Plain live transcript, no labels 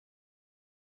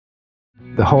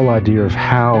The whole idea of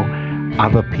how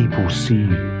other people see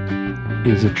you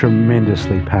is a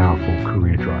tremendously powerful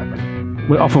career driver.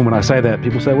 Often when I say that,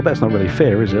 people say, well, that's not really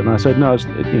fair, is it? And I say, no,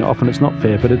 often it's not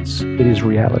fair, but it is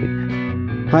reality.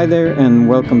 Hi there, and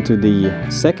welcome to the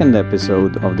second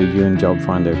episode of the UN Job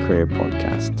Finder Career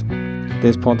Podcast.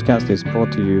 This podcast is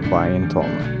brought to you by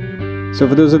Intolma. So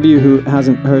for those of you who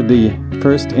hasn't heard the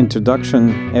first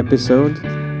introduction episode,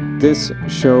 this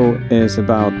show is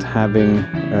about having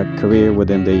a career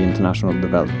within the international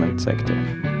development sector.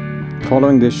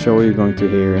 Following this show, you're going to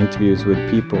hear interviews with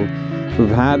people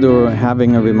who've had or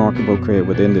having a remarkable career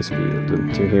within this field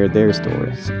and to hear their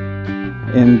stories.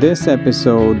 In this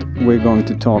episode, we're going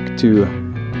to talk to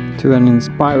an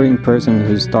inspiring person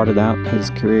who started out his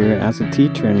career as a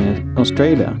teacher in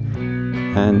Australia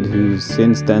and who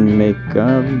since then make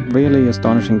a really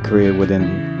astonishing career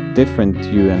within different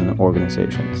UN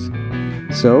organizations.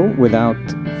 So, without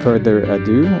further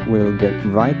ado, we'll get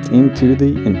right into the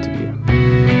interview.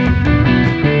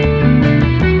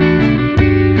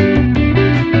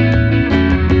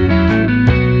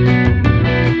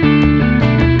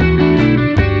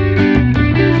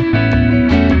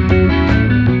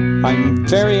 I'm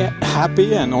very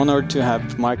happy and honored to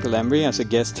have Michael Emery as a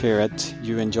guest here at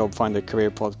UN Job Finder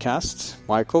Career Podcast.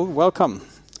 Michael, welcome.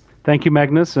 Thank you,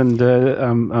 Magnus, and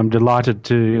I'm delighted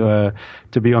to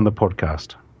be on the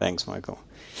podcast. Thanks, Michael.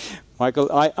 Michael,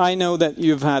 I know that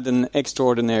you've had an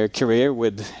extraordinary career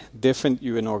with different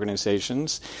UN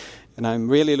organizations, and I'm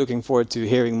really looking forward to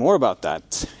hearing more about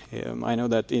that. I know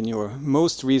that in your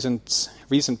most recent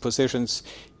positions,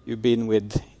 you've been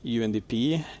with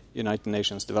UNDP, United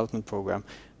Nations Development Program,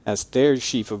 as their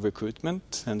Chief of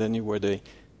Recruitment, and then you were the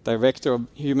Director of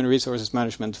Human Resources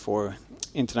Management for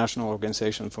International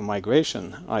Organization for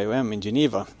Migration, IOM, in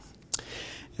Geneva.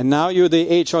 And now you're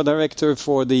the HR Director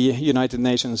for the United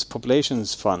Nations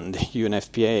Populations Fund,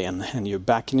 UNFPA, and you're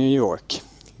back in New York.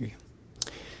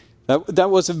 That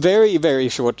was a very, very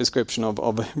short description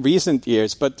of recent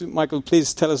years, but Michael,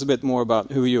 please tell us a bit more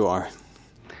about who you are.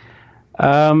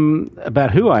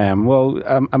 About who I am? Well,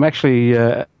 I'm actually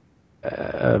a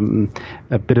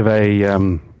bit of a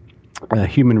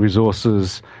human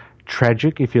resources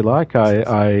tragic, if you like.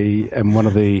 I am one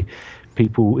of the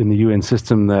people in the UN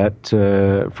system that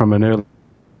from an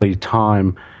early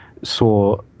time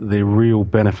saw the real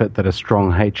benefit that a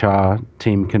strong HR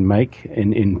team can make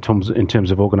in terms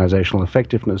of organizational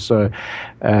effectiveness. So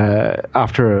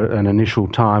after an initial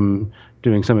time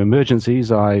doing some emergencies,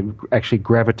 I actually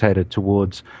gravitated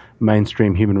towards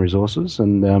mainstream human resources,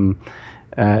 and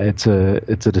it's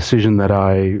a decision that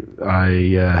I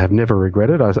have never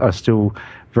regretted. I still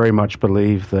very much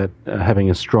believe that having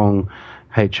a strong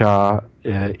HR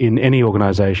in any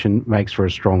organization makes for a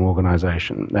strong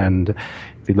organization. And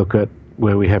if you look at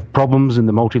where we have problems in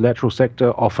the multilateral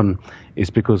sector, often it's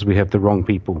because we have the wrong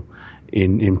people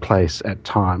in place at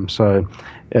times. So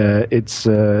it's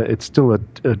still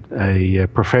a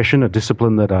profession, a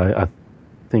discipline that I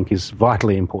think is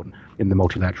vitally important in the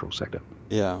multilateral sector.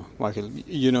 Yeah, Michael,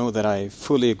 you know that I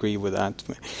fully agree with that.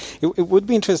 It would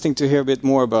be interesting to hear a bit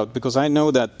more about, because I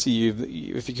know that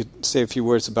if you could say a few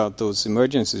words about those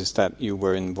emergencies that you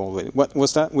were involved with. What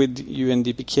was that with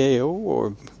UNDPKO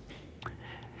or?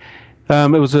 The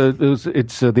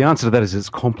answer to that is it's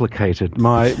complicated.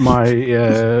 My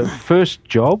first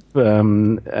job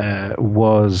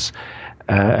was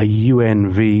a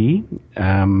UNV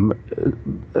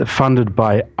funded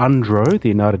by UNDRO, the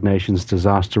United Nations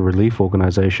Disaster Relief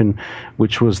Organization,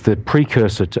 which was the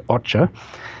precursor to OCHA.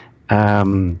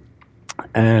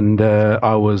 And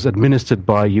I was administered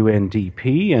by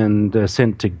UNDP and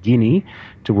sent to Guinea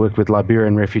to work with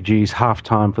Liberian refugees,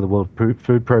 half-time for the World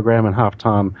Food Programme and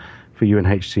half-time for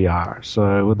UNHCR.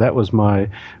 So that was my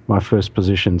first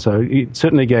position. So it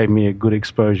certainly gave me a good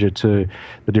exposure to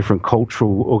the different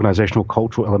organizational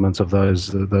cultural elements of those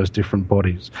different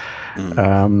bodies.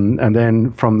 And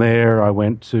then from there, I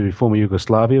went to former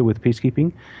Yugoslavia with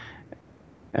peacekeeping,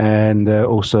 and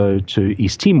also to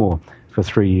East Timor for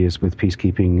 3 years with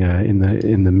peacekeeping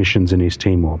in the missions in East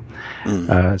Timor.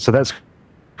 So that's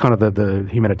kind of the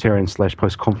humanitarian /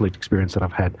 post-conflict experience that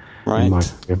I've had in my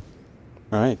career.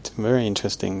 Right, very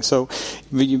interesting. So,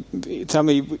 tell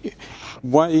me,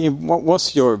 what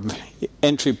was your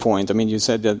entry point? I mean, you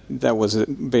said that was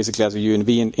basically as a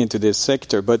UNV into this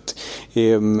sector, but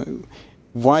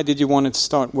why did you want to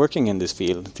start working in this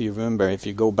field? If you remember, if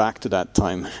you go back to that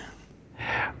time.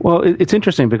 Well, it's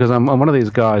interesting because I'm one of these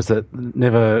guys that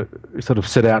never sort of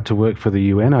set out to work for the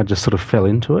UN. I just sort of fell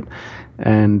into it.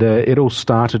 And it all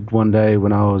started one day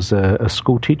when I was a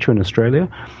school teacher in Australia.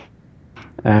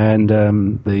 And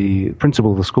the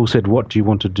principal of the school said, "What do you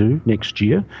want to do next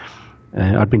year?"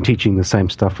 I'd been teaching the same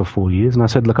stuff for 4 years, and I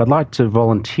said, "Look, I'd like to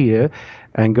volunteer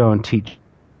and go and teach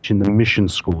in the mission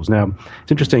schools." Now,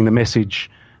 it's interesting, the message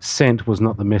sent was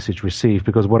not the message received,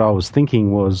 because what I was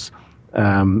thinking was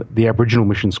the Aboriginal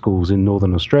mission schools in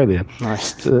Northern Australia.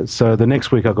 Right. So the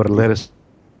next week I got a letter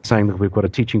saying that we've got a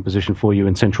teaching position for you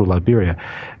in central Liberia.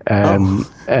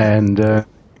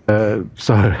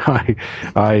 So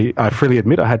I freely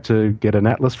admit I had to get an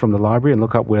atlas from the library and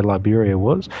look up where Liberia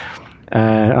was.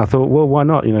 And I thought, well, why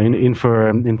not? In for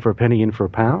a penny, in for a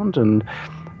pound, and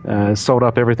sold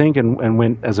up everything and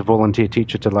went as a volunteer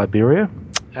teacher to Liberia.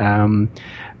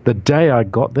 The day I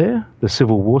got there, the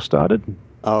Civil War started.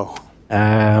 Oh.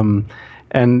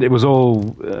 And it was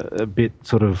all a bit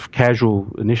sort of casual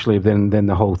initially. Then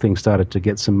the whole thing started to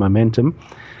get some momentum.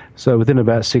 So within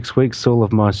about 6 weeks, all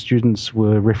of my students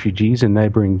were refugees in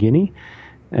neighbouring Guinea,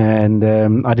 and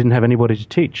I didn't have anybody to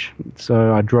teach.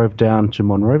 So I drove down to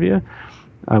Monrovia.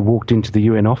 I walked into the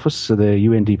UN office, the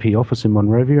UNDP office in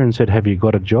Monrovia, and said, "Have you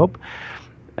got a job?"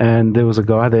 And there was a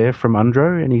guy there from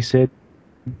UNDRO, and he said,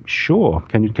 "Sure,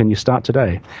 can you start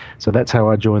today?" So that's how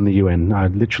I joined the UN. I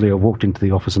walked into the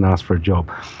office and asked for a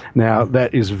job. Now,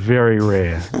 that is very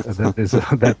rare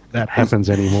that happens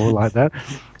anymore like that.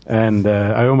 And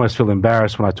I almost feel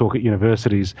embarrassed when I talk at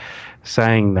universities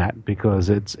saying that, because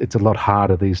it's a lot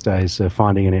harder these days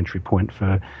finding an entry point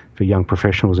for young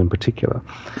professionals in particular.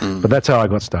 But that's how I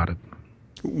got started.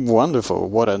 Wonderful.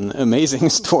 What an amazing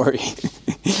story.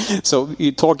 So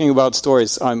you're talking about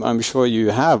stories. I'm sure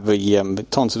you have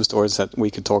tons of stories that we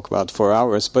could talk about for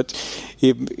hours. But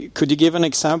could you give an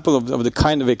example of the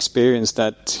kind of experience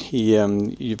that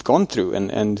you've gone through,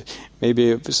 and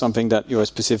maybe something that you're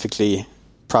specifically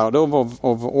proud of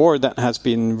or that has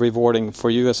been rewarding for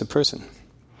you as a person?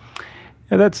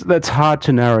 Yeah, that's hard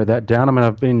to narrow that down.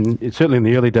 I mean, certainly in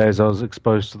the early days, I was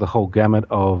exposed to the whole gamut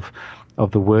of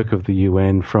the work of the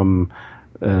UN, from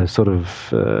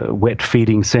wet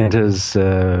feeding centres,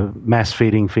 mass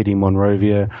feeding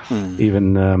Monrovia,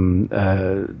 even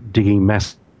digging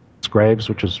mass graves,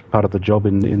 which was part of the job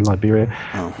in Liberia.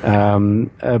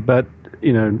 But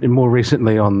more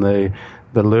recently on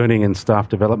the learning and staff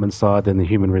development side than the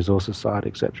human resources side,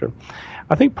 etc.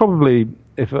 I think probably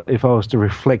if I was to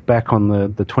reflect back on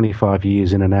the 25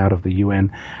 years in and out of the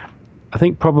UN, I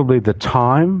think probably the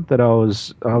time that I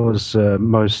was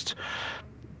most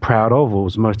proud of, or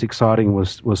was most exciting,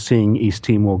 was seeing East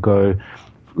Timor go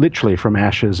literally from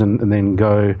ashes and then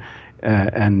go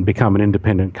and become an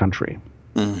independent country.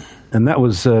 And that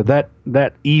was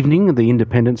that evening, the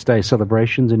Independence Day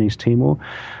celebrations in East Timor,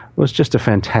 was just a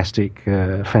fantastic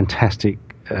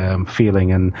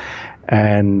feeling, and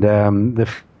the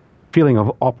feeling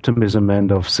of optimism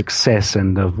and of success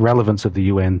and of relevance of the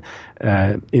UN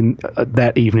in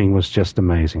that evening was just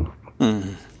amazing.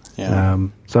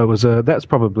 So it was that's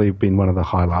probably been one of the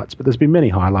highlights. But there's been many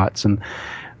highlights, and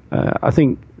I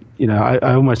think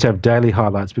I almost have daily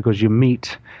highlights, because you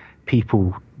meet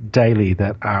people daily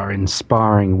that are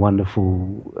inspiring,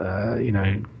 wonderful,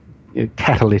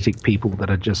 catalytic people that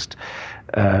are just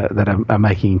that are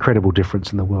making incredible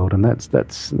difference in the world, and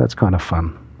that's kind of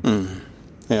fun.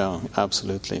 Yeah,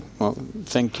 absolutely. Well,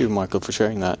 thank you, Michael, for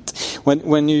sharing that.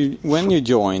 When you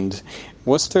joined,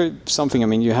 was there something? I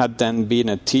mean, you had then been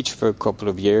a teacher for a couple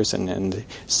of years, and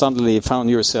suddenly found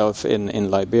yourself in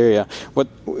Liberia.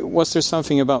 Was there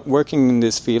something about working in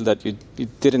this field that you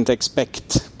didn't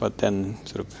expect, but then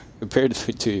sort of appeared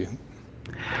to you?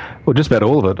 Well, just about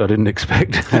all of it I didn't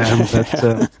expect.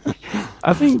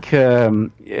 I think I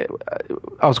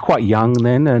was quite young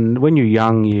then, and when you're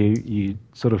young, you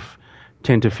sort of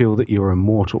tend to feel that you're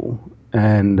immortal.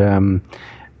 And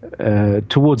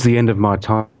towards the end of my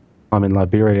time in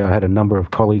Liberia, I had a number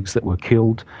of colleagues that were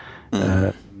killed,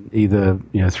 either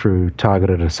through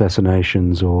targeted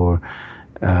assassinations or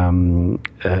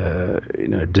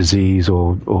disease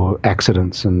or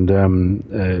accidents. And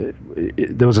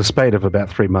there was a spate of about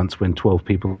 3 months when 12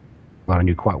 people I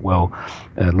knew quite well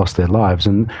lost their lives,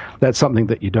 and that's something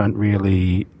that you don't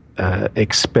really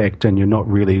expect, and you're not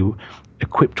really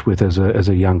equipped with as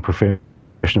a young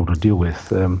professional to deal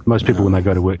with. Most people, when they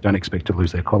go to work, don't expect to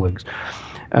lose their colleagues.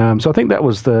 So I think that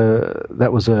was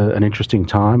an interesting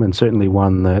time, and certainly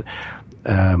one that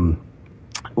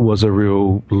was a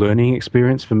real learning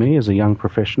experience for me as a young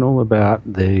professional about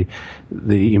the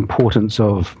importance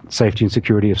of safety and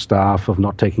security of staff, of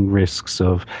not taking risks,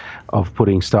 of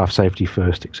putting staff safety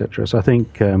first, etc. So I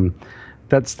think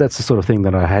that's the sort of thing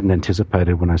that I hadn't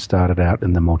anticipated when I started out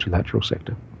in the multilateral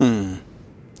sector.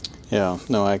 Yeah,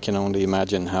 no, I can only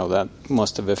imagine how that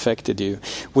must have affected you.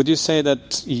 Would you say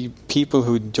that people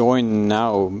who join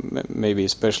now, maybe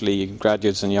especially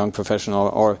graduates and young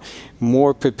professionals, are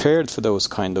more prepared for those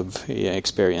kind of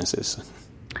experiences?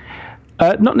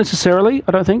 Not necessarily,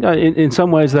 I don't think. In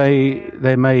some ways,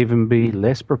 they may even be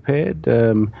less prepared.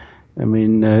 Gen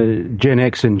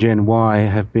X and Gen Y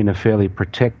have been a fairly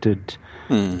protected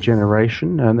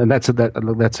generation, and that's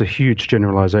a huge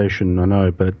generalization, I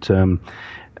know, but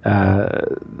I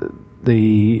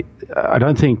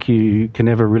don't think you can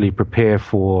ever really prepare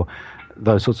for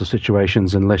those sorts of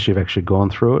situations unless you've actually gone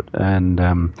through it and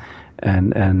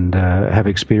have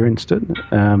experienced it.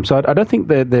 So I don't think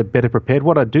they're better prepared.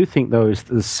 What I do think, though, is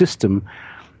the system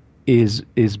is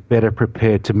better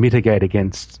prepared to mitigate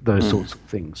against those sorts of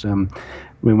things.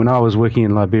 When I was working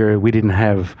in Liberia, we didn't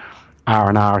have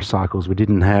R&R cycles, we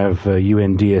didn't have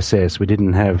UNDSS, we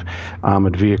didn't have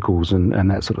armoured vehicles and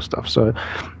that sort of stuff. So,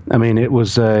 it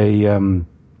was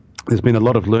there's been a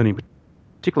lot of learning,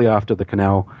 particularly after the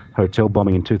Canal Hotel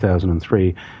bombing in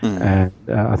 2003. And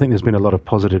I think there's been a lot of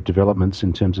positive developments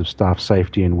in terms of staff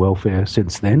safety and welfare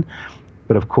since then.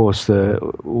 But of course,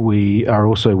 we are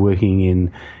also working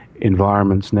in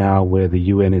environments now where the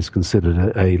UN is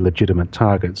considered a legitimate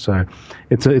target. So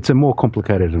it's a more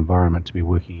complicated environment to be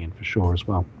working in for sure as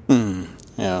well.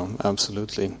 Yeah,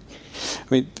 absolutely.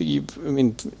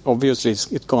 Obviously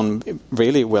it's gone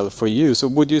really well for you. So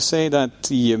would you say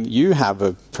that you have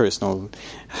a personal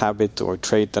habit or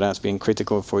trait that has been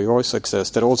critical for your success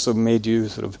that also made you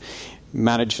sort of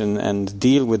manage and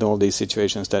deal with all these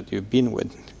situations that you've been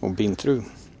with or been through?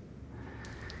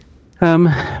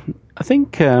 I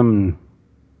think a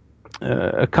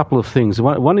couple of things.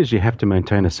 One is you have to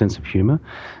maintain a sense of humour.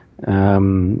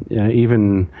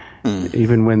 Even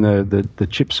when the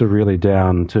chips are really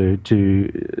down, to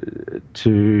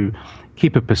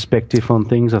keep a perspective on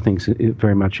things, I think is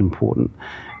very much important.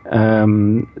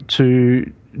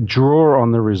 To draw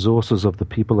on the resources of the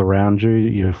people around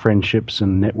you, friendships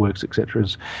and networks, etc.,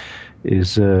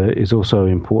 is also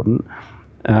important.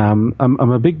 I'm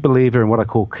a big believer in what I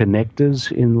call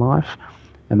connectors in life,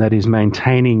 and that is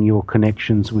maintaining your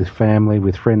connections with family,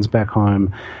 with friends back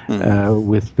home,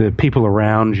 with the people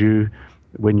around you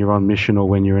when you're on mission or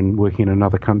when you're working in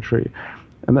another country.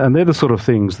 And they're the sort of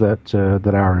things that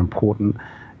are important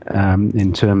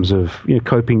in terms of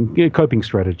coping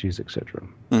strategies, etc.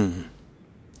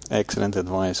 Excellent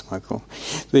advice, Michael.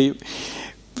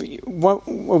 What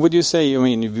would you say?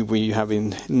 We have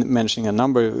been mentioning a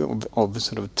number of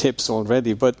sort of tips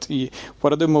already, but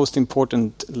what are the most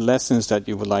important lessons that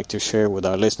you would like to share with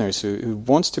our listeners who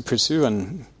wants to pursue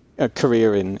a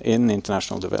career in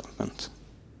international development?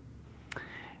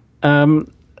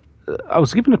 I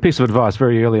was given a piece of advice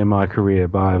very early in my career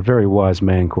by a very wise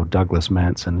man called Douglas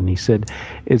Manson, and he said,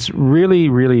 it's really,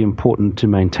 really important to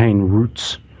maintain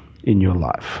roots in your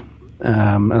life.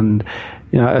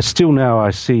 Still now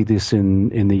I see this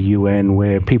in the UN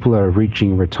where people are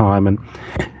reaching retirement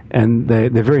and they're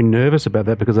very nervous about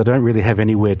that because they don't really have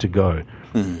anywhere to go.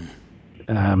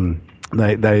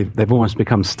 They've almost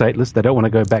become stateless. They don't want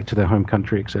to go back to their home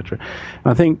country, etc.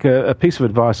 I think a piece of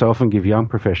advice I often give young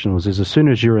professionals is as soon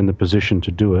as you're in the position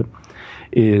to do it,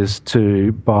 is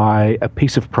to buy a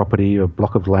piece of property or a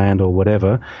block of land or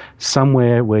whatever,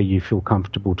 somewhere where you feel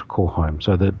comfortable to call home,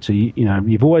 so that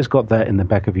you've always got that in the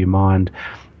back of your mind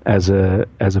as a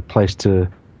place to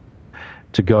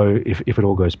go if it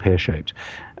all goes pear-shaped.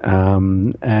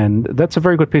 And that's a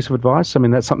very good piece of advice.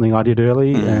 That's something I did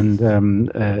early, and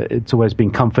it's always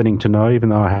been comforting to know, even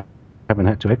though I haven't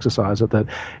had to exercise it, that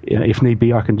if need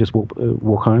be I can just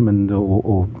walk home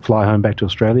or fly home back to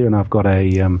Australia, and I've got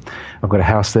a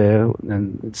house there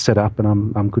and it's set up, and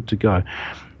I'm good to go.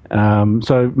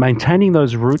 So maintaining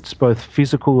those roots, both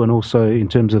physical and also in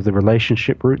terms of the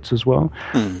relationship roots as well,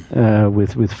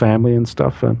 with family and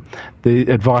stuff.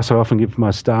 The advice I often give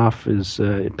my staff is,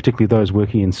 particularly those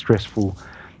working in stressful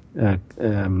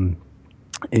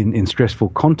in stressful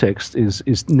context,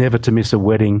 is never to miss a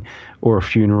wedding or a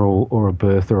funeral or a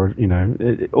birth, or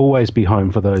always be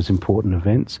home for those important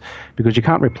events, because you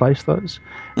can't replace those,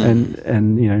 and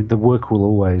the work will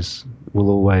always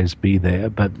be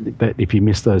there, but if you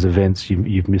miss those events,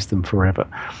 you've missed them forever.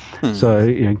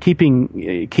 So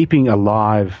keeping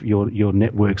alive your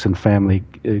networks and family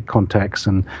contacts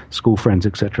and school friends,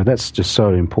 etc., that's just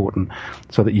so important,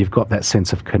 so that you've got that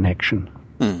sense of connection.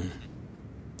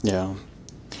 Yeah.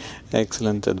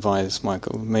 Excellent advice,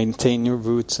 Michael. Maintain your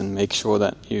roots and make sure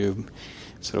that you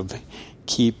sort of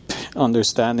keep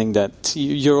understanding that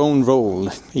your own role,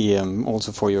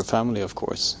 also for your family, of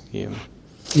course.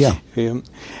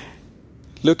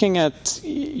 Looking at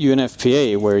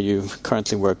UNFPA, where you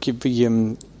currently work,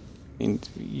 in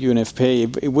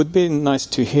UNFPA, it would be nice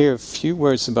to hear a few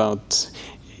words about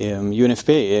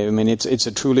UNFPA. I mean, it's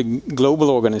a truly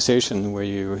global organization where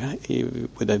you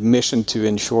with a mission to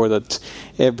ensure that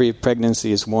every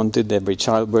pregnancy is wanted, every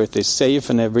childbirth is safe,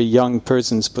 and every young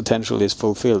person's potential is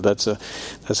fulfilled. That's a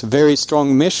very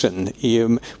strong mission.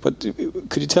 But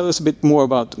could you tell us a bit more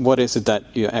about what is it that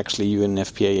you actually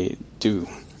UNFPA do?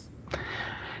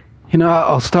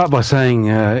 I'll start by saying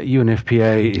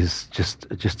UNFPA is just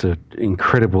an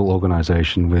incredible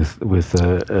organisation with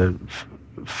a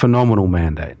phenomenal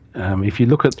mandate. If you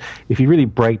really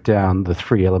break down the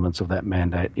three elements of that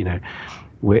mandate,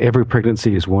 where every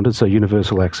pregnancy is wanted, so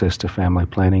universal access to family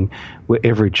planning, where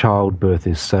every childbirth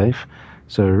is safe,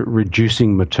 so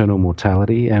reducing maternal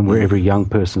mortality, and where every young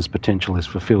person's potential is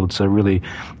fulfilled, so really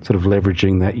sort of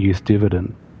leveraging that youth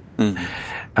dividend.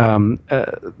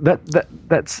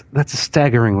 That's a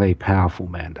staggeringly powerful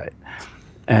mandate,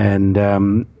 and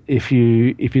if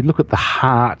you look at the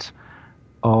heart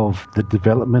of the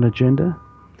development agenda,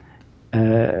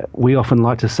 we often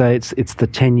like to say it's the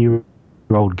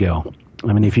 10-year-old girl.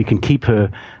 I mean, if you can keep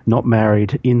her not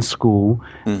married, in school,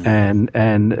 and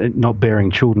not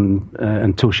bearing children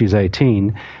until she's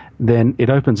 18, then it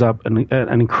opens up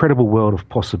an incredible world of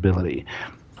possibility.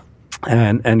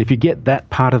 And if you get that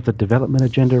part of the development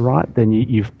agenda right, then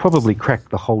you've probably cracked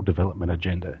the whole development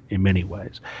agenda in many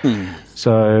ways.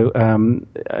 So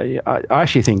I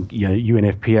actually think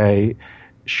UNFPA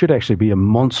should actually be a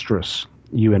monstrous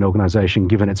UN organisation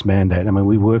given its mandate. I mean,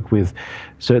 we work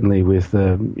certainly with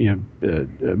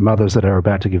mothers that are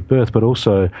about to give birth, but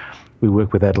also we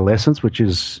work with adolescents, which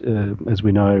is, as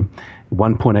we know,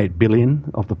 1.8 billion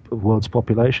of the world's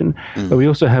population. But we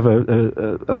also have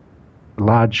a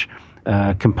large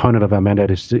component of our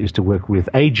mandate is to work with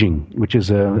aging, which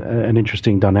is an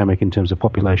interesting dynamic in terms of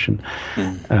population.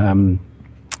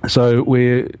 So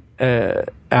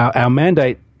our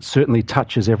mandate certainly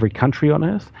touches every country on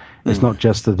Earth. It's not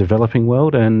just the developing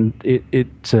world, and I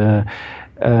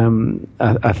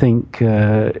think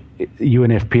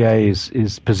UNFPA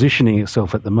is positioning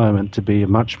itself at the moment to be a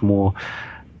much more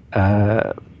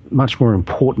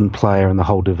important player in the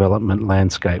whole development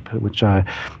landscape, which I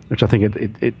think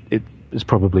it is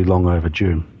probably long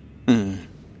overdue.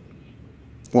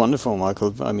 Wonderful,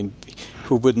 Michael. I mean,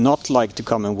 who would not like to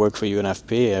come and work for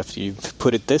UNFPA if you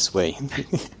put it this way?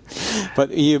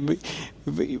 But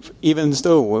even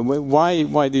so,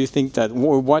 why do you think that?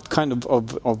 What kind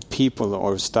of people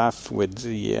or staff with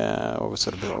the or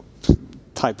sort of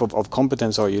type of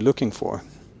competence are you looking for?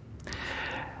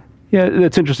 Yeah,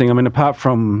 that's interesting. I mean, apart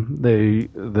from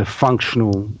the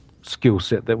functional skill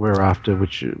set that we're after,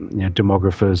 which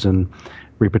demographers and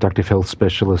reproductive health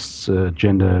specialists,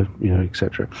 gender,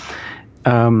 etc.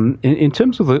 In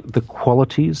terms of the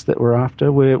qualities that we're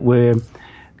after, we're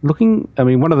looking. I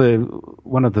mean, one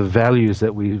of the values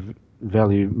that we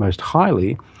value most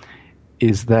highly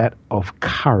is that of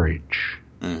courage,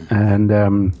 and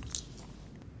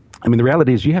I mean, the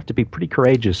reality is you have to be pretty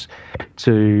courageous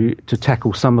to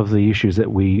tackle some of the issues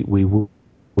that we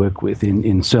work with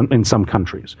in some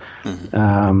countries,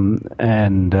 and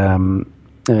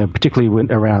particularly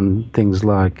around things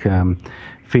like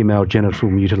female genital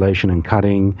mutilation and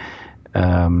cutting,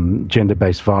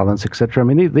 gender-based violence, etc. I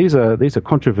mean, these are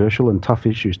controversial and tough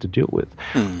issues to deal with.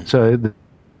 So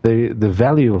the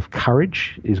value of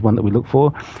courage is one that we look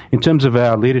for. In terms of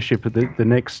our leadership, the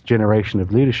next generation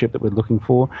of leadership that we're looking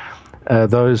for,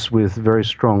 those with very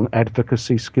strong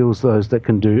advocacy skills, those that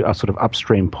can do a sort of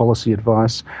upstream policy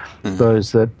advice,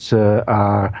 those that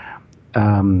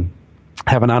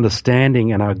have an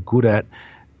understanding and are good at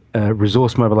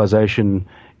resource mobilization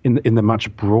in the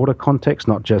much broader context,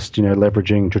 not just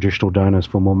leveraging traditional donors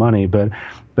for more money, but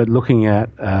looking at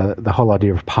the whole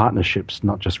idea of partnerships,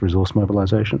 not just resource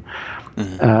mobilization.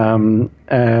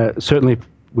 Certainly,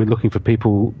 we're looking for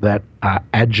people that are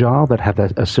agile, that have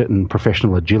a certain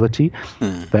professional agility,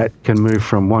 that can move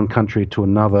from one country to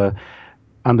another,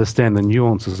 understand the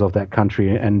nuances of that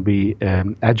country, and be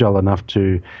agile enough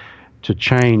to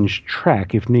change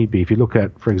track if need be. If you look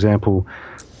at, for example,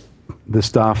 the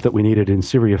staff that we needed in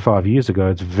Syria 5 years ago,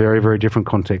 it's very, very different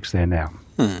context there now.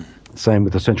 Same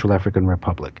with the Central African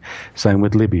Republic. Same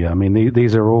with Libya. I mean,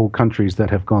 these are all countries that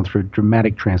have gone through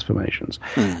dramatic transformations.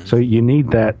 So you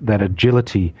need that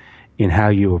agility in how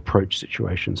you approach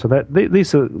situations. So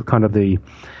these are kind of the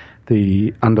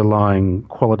underlying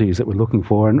qualities that we're looking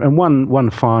for. And one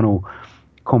final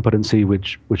competency,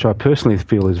 which I personally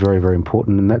feel is very, very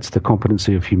important, and that's the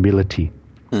competency of humility.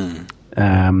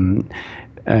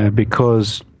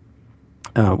 Because,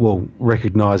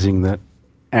 recognizing that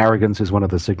arrogance is one of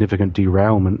the significant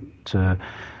derailment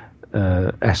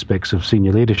aspects of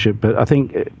senior leadership. But I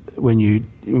think when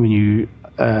you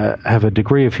have a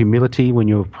degree of humility when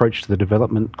you approach the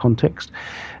development context,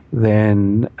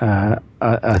 then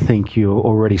I think you're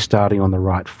already starting on the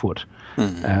right foot.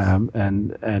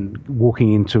 And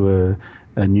walking into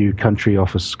a new country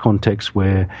office context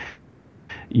where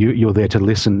you're there to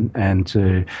listen and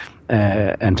to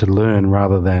learn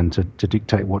rather than to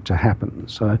dictate what to happen.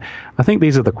 So I think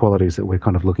these are the qualities that we're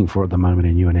kind of looking for at the moment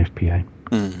in UNFPA.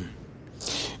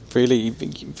 Really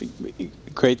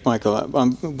great, Michael.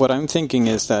 What I'm thinking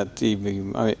is that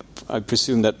I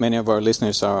presume that many of our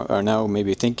listeners are now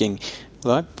maybe thinking,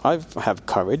 well, I have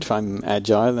courage, I'm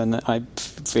agile, and I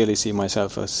really see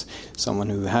myself as someone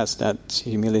who has that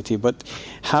humility. But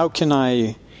how can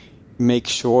I make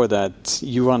sure that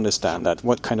you understand that?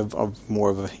 What kind of more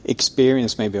of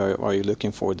experience maybe are you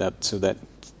looking for that, so that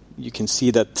you can see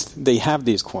that they have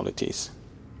these qualities?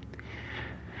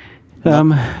 I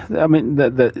mean,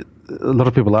 a lot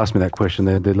of people ask me that question.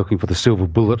 They're looking for the silver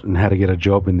bullet and how to get a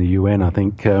job in the UN. I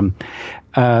think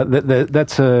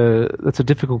that's a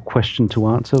difficult question to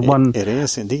answer. It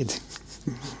is indeed.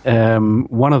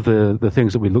 One of the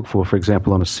things that we look for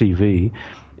example, on a CV,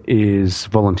 is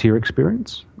volunteer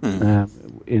experience.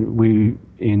 We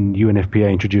in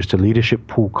UNFPA introduced a leadership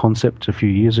pool concept a few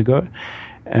years ago,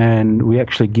 and we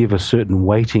actually give a certain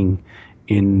weighting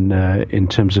in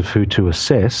terms of who to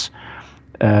assess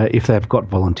if they've got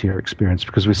volunteer experience,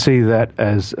 because we see that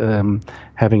as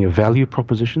having a value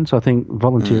proposition. So I think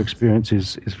volunteer experience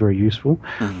is very useful.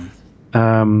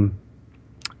 Apart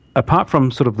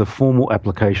from sort of the formal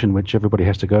application, which everybody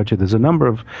has to go to, there's a number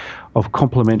of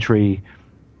complementary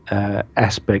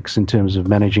aspects in terms of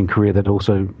managing career that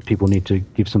also people need to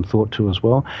give some thought to as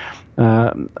well.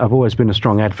 I've always been a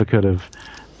strong advocate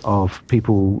of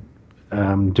people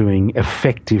doing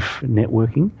effective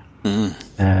networking,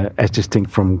 as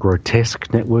distinct from grotesque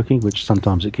networking, which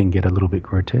sometimes it can get a little bit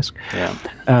grotesque.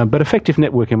 But effective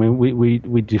networking, I mean, we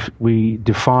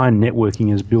define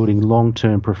networking as building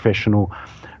long-term professional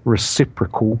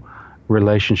reciprocal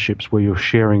relationships where you're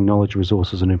sharing knowledge,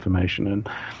 resources, and information.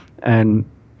 And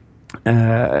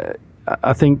I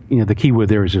think the key word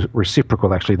there is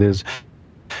reciprocal. Actually,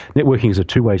 networking is a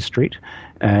two-way street,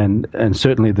 and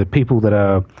certainly the people that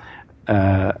are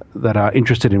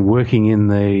interested in working in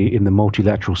the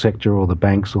multilateral sector, or the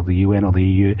banks, or the UN, or the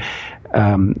EU,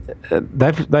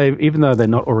 they've even though they're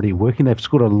not already working, they've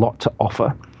got a lot to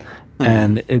offer,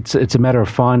 and it's a matter of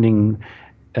finding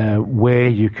where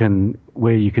you can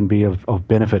be of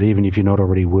benefit, even if you're not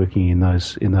already working in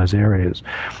those areas.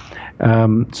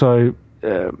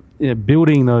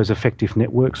 Building those effective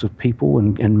networks of people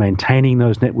and maintaining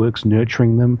those networks,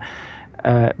 nurturing them,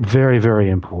 very, very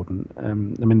important. I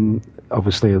mean,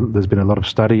 obviously, there's been a lot of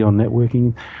study on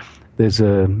networking. There's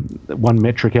one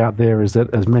metric out there is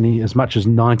that as much as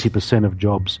 90% of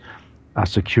jobs are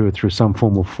secured through some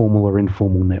form of formal or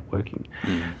informal networking.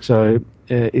 So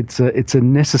it's a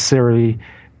necessary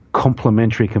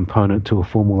complementary component to a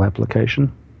formal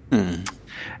application.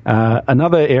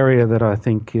 Another area that I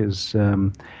think is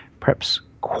perhaps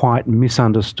quite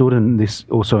misunderstood, and this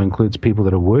also includes people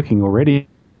that are working already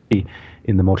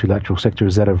in the multilateral sector,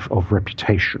 is that of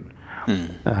reputation.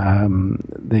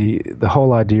 The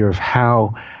whole idea of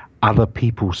how other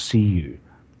people see you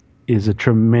is a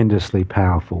tremendously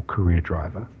powerful career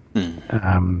driver.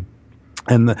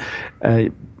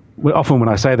 Often when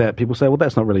I say that, people say, well,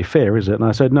 that's not really fair, is it? And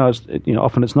I said, no,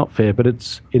 often it's not fair, but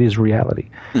it is reality.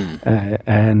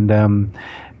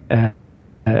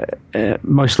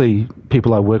 Mostly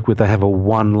people I work with, they have a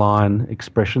one-line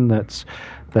expression that's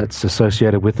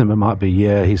associated with them. It might be,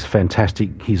 yeah, he's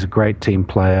fantastic, he's a great team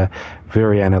player,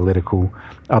 very analytical,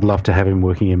 I'd love to have him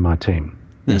working in my team.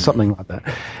 Something like that.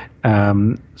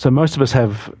 So most of us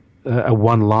have a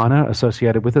one-liner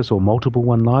associated with us, or multiple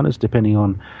one-liners, depending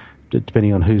on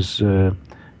who's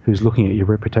looking at your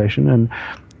reputation.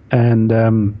 And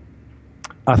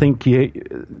I think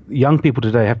young people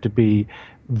today have to be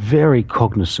very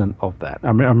cognizant of that.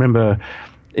 I remember,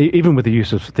 even with the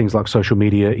use of things like social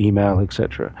media, email,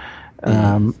 etc.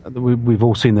 We've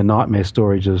all seen the nightmare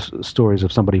stories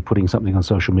of somebody putting something on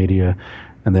social media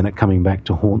and then it coming back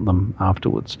to haunt them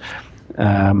afterwards.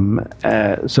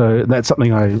 So that's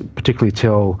something I particularly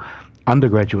tell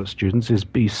undergraduate students, is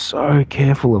be so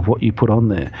careful of what you put on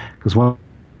there, because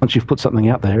once you've put something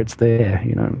out there, it's there.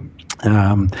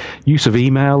 Use of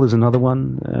email is another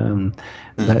one.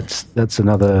 That's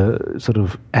another sort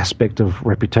of aspect of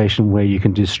reputation where you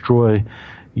can destroy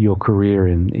your career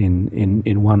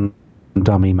in one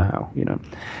dumb email.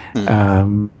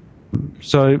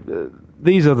 So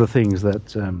these are the things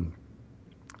that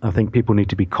I think people need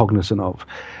to be cognizant of.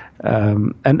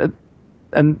 And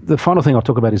the final thing I'll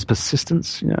talk about is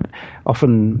persistence.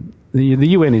 Often the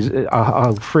UN is,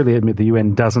 I'll freely admit, the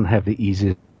UN doesn't have the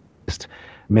easiest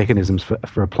mechanisms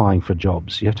for applying for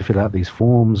jobs. You have to fill out these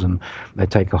forms, and they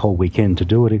take a whole weekend to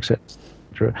do it, etc.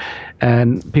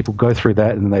 And people go through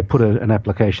that, and they put an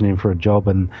application in for a job,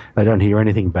 and they don't hear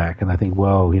anything back, and they think,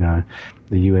 well,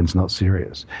 the UN's not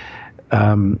serious.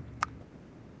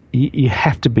 You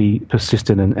have to be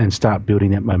persistent and start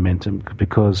building that momentum,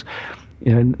 because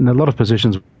in a lot of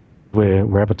positions where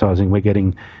we're advertising, we're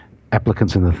getting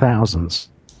applicants in the thousands.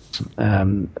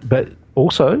 But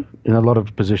also, in a lot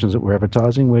of positions that we're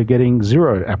advertising, we're getting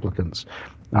 0 applicants.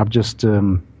 I've just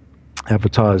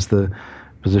advertised the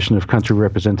position of country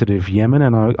representative Yemen,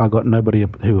 and I got nobody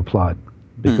who applied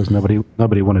because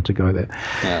nobody wanted to go there.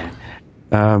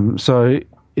 Yeah. So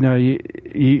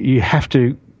you have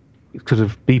to sort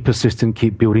of be persistent,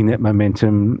 keep building that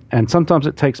momentum, and sometimes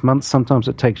it takes months, sometimes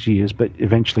it takes years, but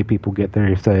eventually people get there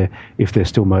if they're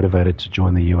still motivated to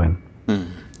join the UN.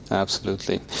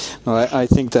 Absolutely. No, I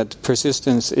think that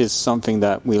persistence is something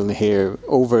that we'll hear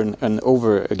over and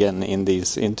over again in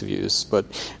these interviews. But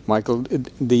Michael,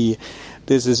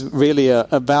 this is really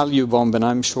a value bomb, and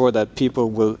I'm sure that people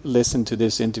will listen to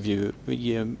this interview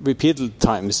repeated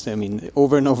times. I mean,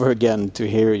 over and over again to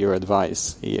hear your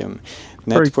advice.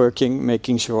 Networking,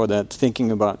 making sure that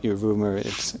thinking about your rumor,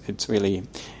 it's really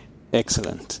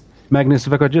excellent. Magnus,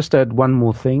 if I could just add one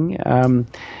more thing.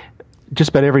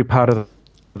 Just about every part of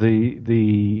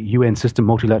the UN system,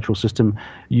 multilateral system,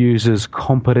 uses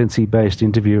competency-based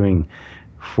interviewing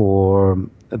for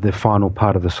the final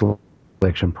part of the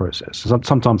selection process.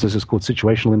 Sometimes this is called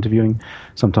situational interviewing,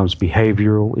 sometimes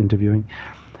behavioral interviewing.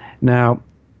 Now,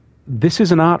 this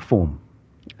is an art form,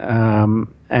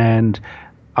 and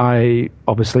I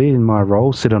obviously, in my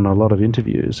role, sit on a lot of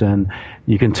interviews, and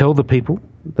you can tell the people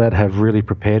that have really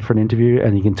prepared for an interview,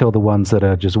 and you can tell the ones that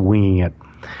are just winging it.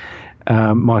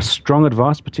 My strong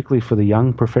advice, particularly for the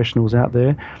young professionals out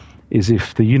there, is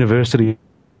if the university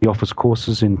offers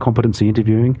courses in competency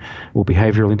interviewing or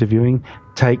behavioral interviewing,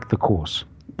 take the course.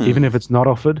 Even if it's not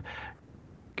offered,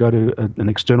 go to an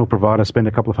external provider, spend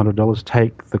a couple of $100,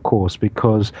 take the course,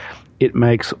 because it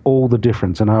makes all the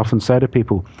difference. And I often say to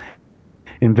people,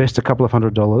 invest a couple of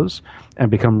 $100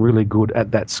 and become really good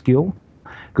at that skill,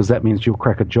 because that means you'll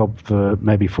crack a job for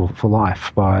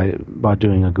life by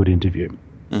doing a good interview.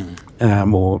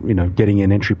 Or getting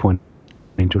an entry point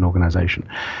into an organization.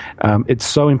 It's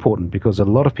so important because a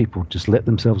lot of people just let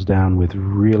themselves down with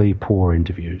really poor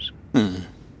interviews.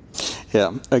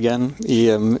 Yeah, again,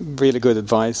 really good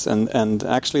advice. And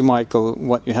actually, Michael,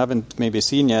 what you haven't maybe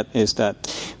seen yet is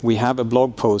that we have a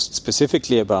blog post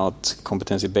specifically about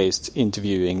competency-based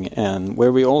interviewing, and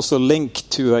where we also link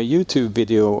to a YouTube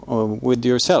video with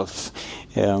yourself,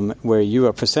 where you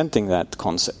are presenting that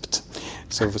concept.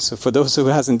 So for those who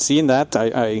hasn't seen that,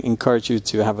 I encourage you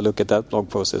to have a look at that blog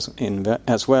post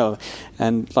as well.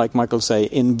 And like Michael say,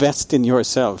 invest in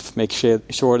yourself. Make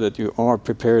sure that you are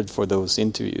prepared for those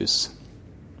interviews.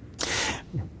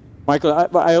 Michael,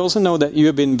 I also know that you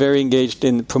have been very engaged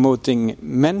in promoting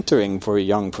mentoring for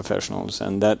young professionals,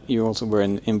 and that you also were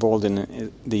involved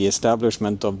in the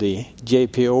establishment of the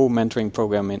JPO mentoring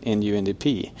program in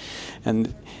UNDP.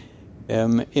 And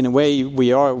in a way,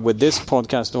 we are with this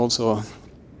podcast also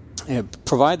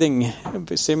providing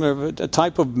a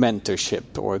type of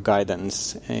mentorship or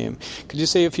guidance. Could you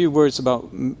say a few words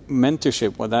about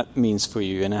mentorship, what that means for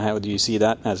you, and how do you see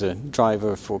that as a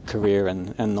driver for career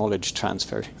and knowledge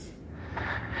transfer?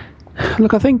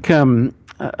 Look, I think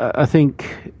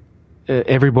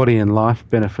everybody in life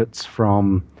benefits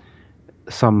from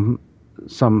some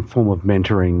form of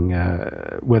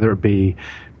mentoring, whether it be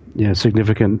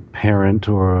significant parent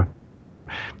or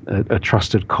a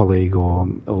trusted colleague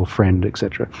or friend,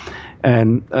 etc.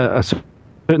 And I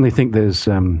certainly think there's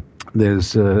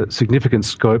significant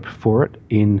scope for it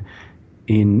in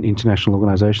international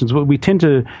organizations. Well, we tend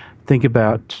to think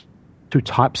about two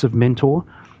types of mentor.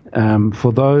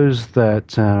 For those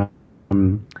that are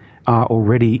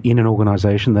already in an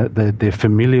organization, that they're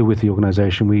familiar with the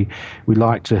organization, we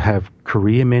like to have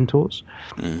career mentors.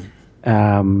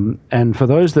 And for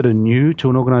those that are new to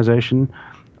an organization,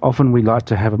 often we like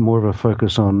to have more of a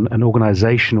focus on an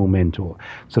organizational mentor,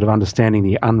 sort of understanding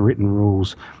the unwritten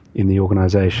rules in the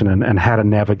organization and how to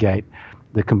navigate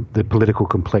the political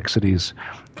complexities,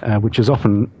 which is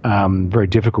often very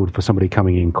difficult for somebody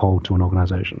coming in cold to an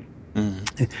organization.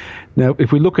 Now,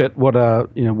 if we look at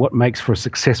what makes for a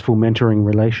successful mentoring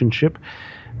relationship,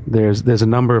 there's a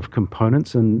number of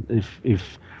components, and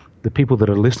if the people that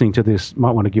are listening to this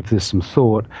might want to give this some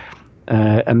thought.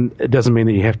 And it doesn't mean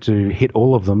that you have to hit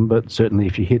all of them, but certainly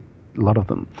if you hit a lot of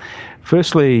them.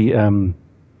 Firstly,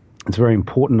 it's very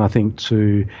important, I think,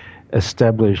 to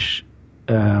establish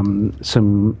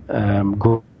some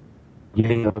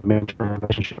getting of a mentoring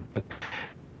relationship.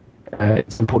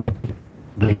 It's important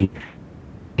that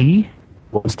he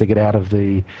wants to get out of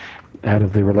the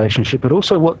relationship, but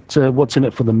also what's in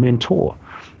it for the mentor.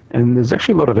 And there's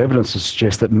actually a lot of evidence to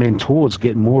suggest that mentors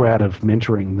get more out of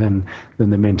mentoring than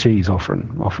the mentees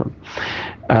often.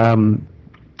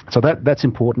 So that's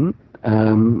important.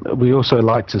 We also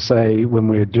like to say, when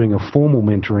we're doing a formal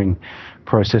mentoring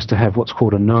process, to have what's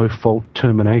called a no-fault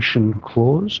termination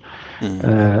clause.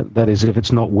 That is, if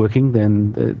it's not working,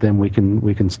 then we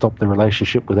can stop the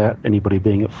relationship without anybody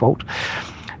being at fault.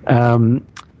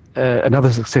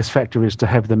 Another success factor is to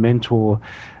have the mentor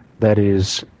that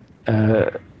is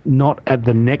not at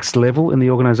the next level in the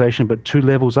organization, but 2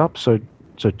 levels up, so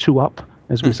 2 up,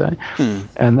 as we say.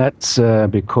 And that's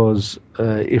because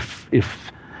if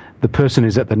the person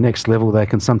is at the next level, they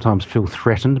can sometimes feel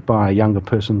threatened by a younger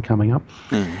person coming up.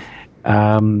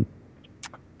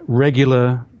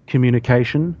 Regular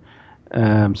communication,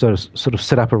 so sort of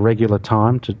set up a regular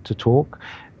time to talk.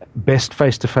 Best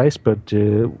face-to-face, but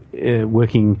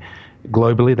working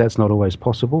globally, that's not always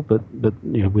possible. But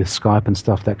with Skype and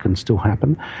stuff, that can still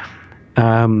happen.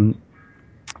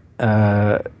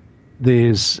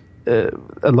 There's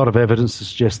a lot of evidence to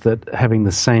suggest that having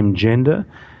the same gender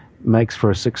makes for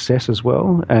a success as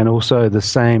well, and also the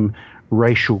same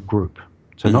racial group.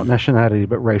 So not nationality,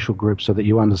 but racial group, so that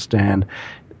you understand,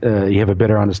 you have a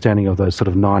better understanding of those sort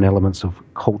of 9 elements of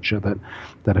culture that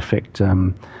affect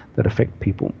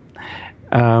people.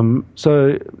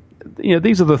 So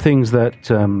these are the things that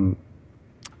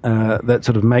that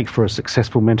sort of make for a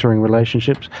successful mentoring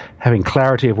relationships. Having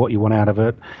clarity of what you want out of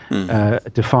it, a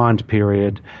defined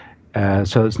period,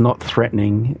 so it's not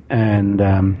threatening, and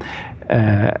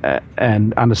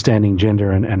understanding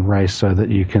gender and race, so that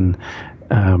you can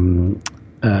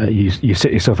you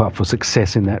set yourself up for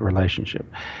success in that relationship.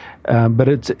 But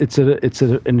it's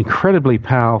an incredibly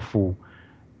powerful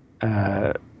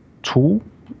tool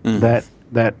that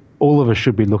all of us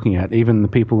should be looking at. Even the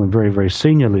people in very, very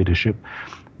senior leadership,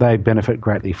 they benefit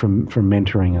greatly from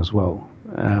mentoring as well.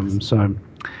 So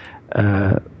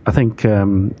I think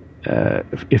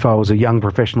if I was a young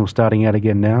professional starting out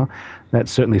again now,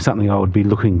 that's certainly something I would be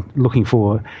looking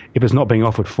for. If it's not being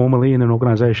offered formally in an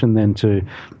organisation, then to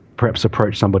perhaps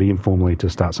approach somebody informally to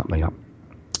start something up.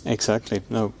 Exactly.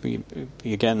 No,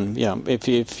 again, yeah.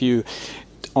 If you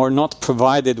are not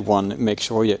provided one, make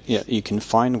sure you can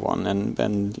find one.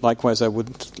 And likewise, I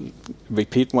would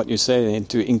repeat what you say, and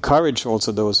to encourage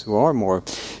also those who are more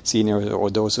senior or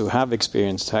those who have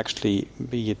experience to actually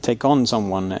take on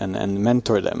someone and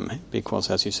mentor them,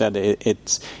 because, as you said,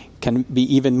 it can be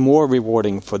even more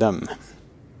rewarding for them.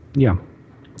 Yeah.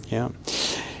 Yeah.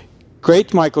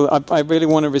 Great, Michael. I really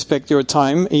want to respect your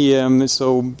time. You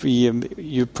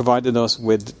provided us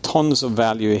with tons of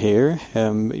value here.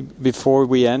 Before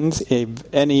we end,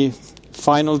 any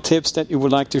final tips that you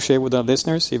would like to share with our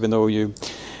listeners, even though you've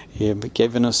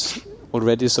given us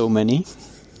already so many?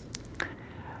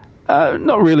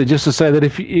 Not really. Just to say that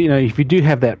if you do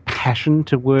have that passion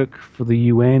to work for the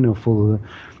UN or for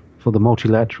the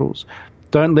multilaterals,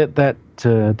 don't let that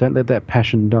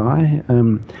passion die.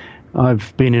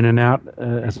 I've been in and out,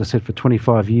 as I said, for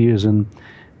 25 years, and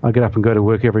I get up and go to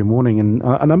work every morning. And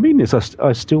I mean this,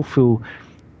 I still feel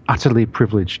utterly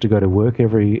privileged to go to work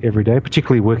every day,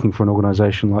 particularly working for an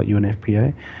organisation like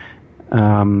UNFPA.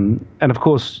 And of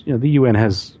course, the UN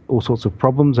has all sorts of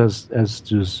problems, as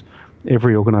does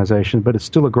every organisation, but it's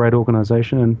still a great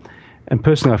organisation. And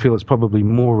personally, I feel it's probably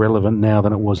more relevant now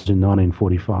than it was in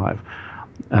 1945.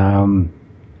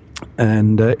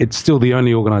 And it's still the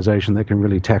only organisation that can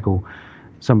really tackle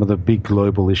some of the big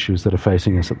global issues that are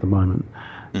facing us at the moment.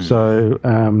 So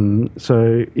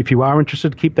if you are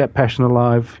interested, keep that passion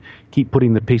alive. Keep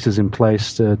putting the pieces in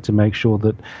place to make sure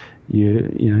that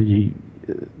you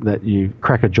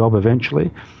crack a job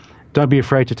eventually. Don't be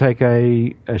afraid to take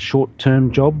a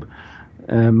short-term job.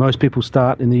 Most people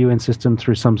start in the UN system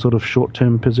through some sort of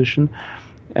short-term position.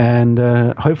 And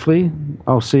hopefully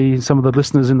I'll see some of the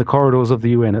listeners in the corridors of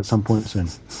the UN at some point soon.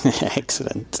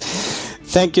 Excellent.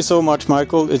 Thank you so much,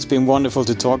 Michael. It's been wonderful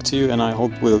to talk to you, and I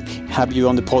hope we'll have you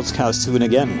on the podcast soon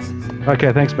again.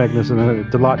 Okay, thanks, Magnus, and a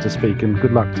delight to speak, and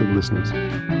good luck to the listeners.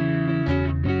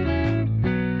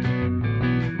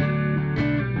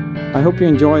 I hope you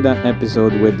enjoyed that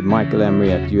episode with Michael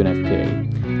Emery at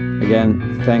UNFPA.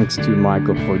 Again, thanks to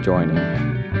Michael for joining.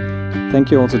 Thank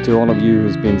you also to all of you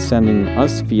who's been sending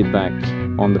us feedback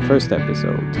on the first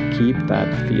episode. Keep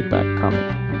that feedback coming.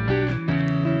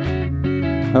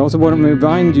 I also want to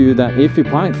remind you that if you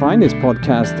find this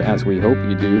podcast, as we hope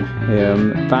you do,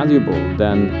 valuable,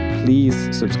 then please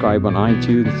subscribe on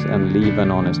iTunes and leave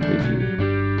an honest review.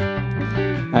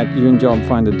 At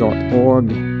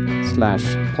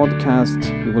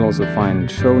unjobfinder.org/podcast, you will also find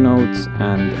show notes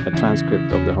and a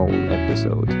transcript of the whole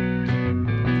episode.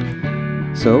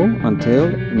 So, until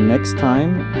next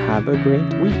time, have a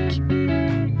great week.